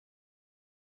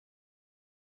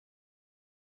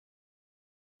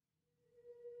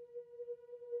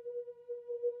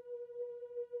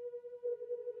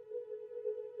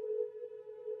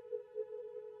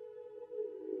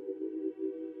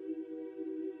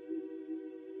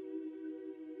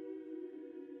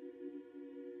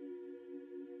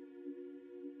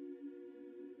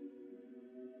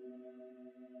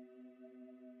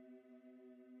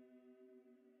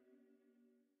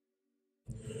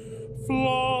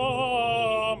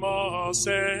angelos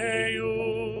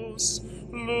eius,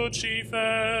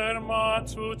 Lucyfer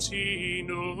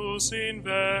matutinus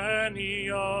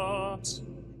inveniat.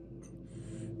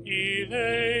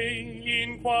 Ille,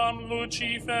 in quam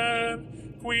Lucyfer,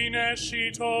 qui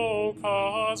nescito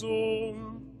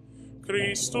casum,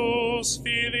 Christus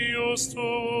filius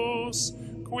tuus,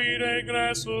 qui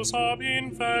regressus ab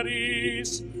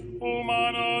inferis,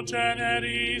 humano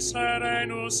generis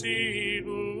serenus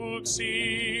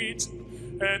iluxit,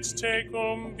 et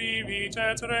tecum vivit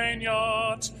et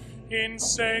regnat in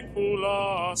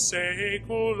saecula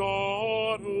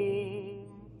saeculorum.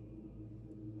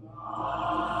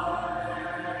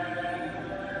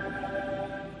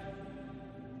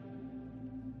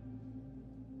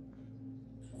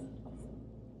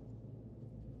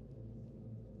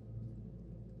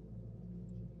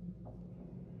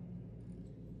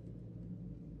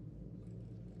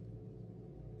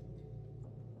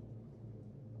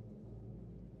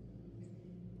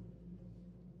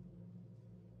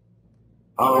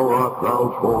 How art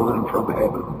thou fallen from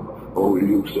heaven, O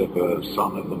Lucyfer,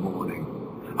 son of the morning?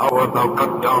 How art thou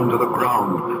cut down to the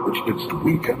ground, which didst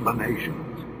weaken the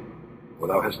nations? For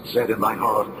thou hast said in thy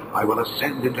heart, I will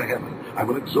ascend into heaven. I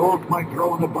will exalt my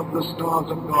throne above the stars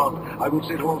of God. I will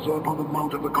sit also upon the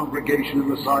mount of the congregation in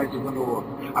the sides of the north.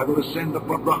 I will ascend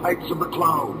above the heights of the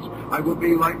clouds. I will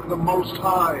be like the Most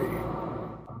High.